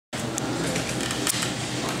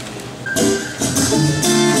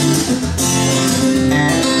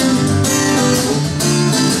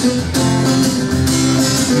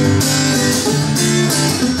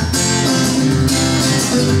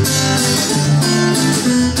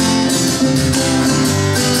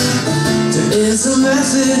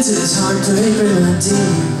method to this heartbreak remedy.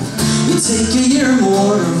 You take a year or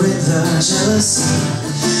more to rid the jealousy.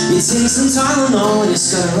 You take some Tylenol and you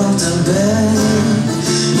scut her off to bed.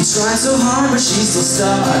 You try so hard but she's still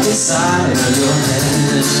stuck inside of your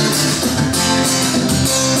head.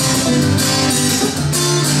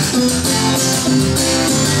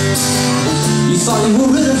 You thought you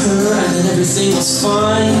were rid of her and then everything was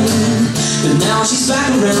fine, but now she's back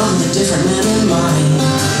around with a different man in mind.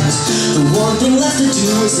 The one thing left to do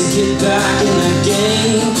is to get back in the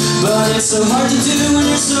game, but it's so hard to do when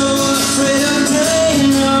you're so afraid of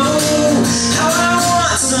pain. Oh, how I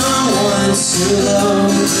want someone to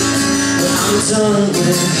love, but I'm done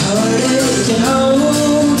with heartache. And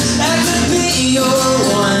oh, I could be your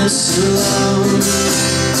one to love.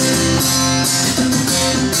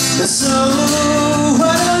 So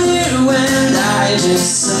why don't you and I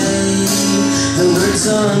just say that we're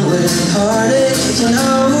done with heartache, and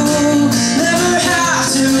oh, never have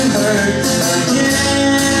to hurt again.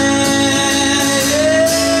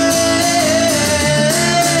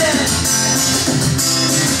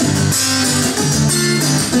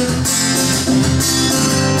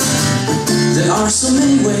 There are so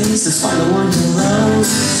many ways to find the one you love.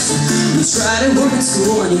 You tried to work in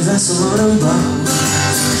school and you've asked someone above.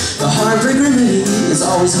 The heartbreak remedy is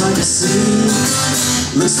always hard to see.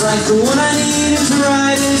 Looks like the one I need is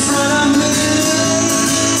right in front of me.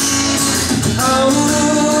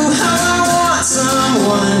 Oh, how I want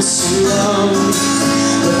someone to love,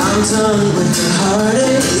 but I'm done with the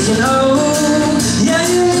heartache. And oh, yeah,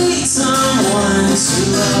 you need someone to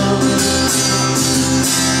love.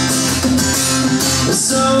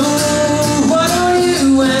 So why don't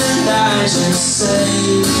you and I just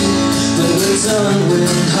say that we're done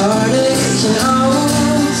with heartache, and oh,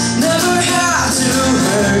 never have to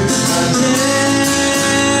hurt again.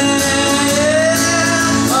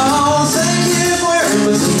 Oh, thank you for working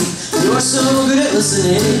with me. You're so good at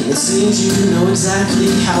listening. It seems you know exactly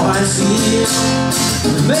how I feel.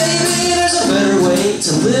 Maybe there's a better way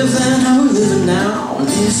to live than how we're living now. And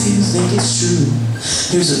if you think it's true,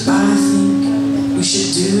 here's what I think we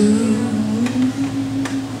should do.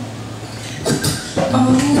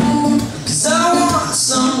 Oh, 'cause I want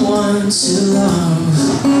someone to love,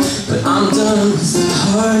 but I'm done with the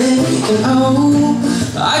heartache. And oh,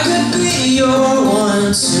 I could be your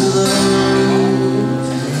one to love.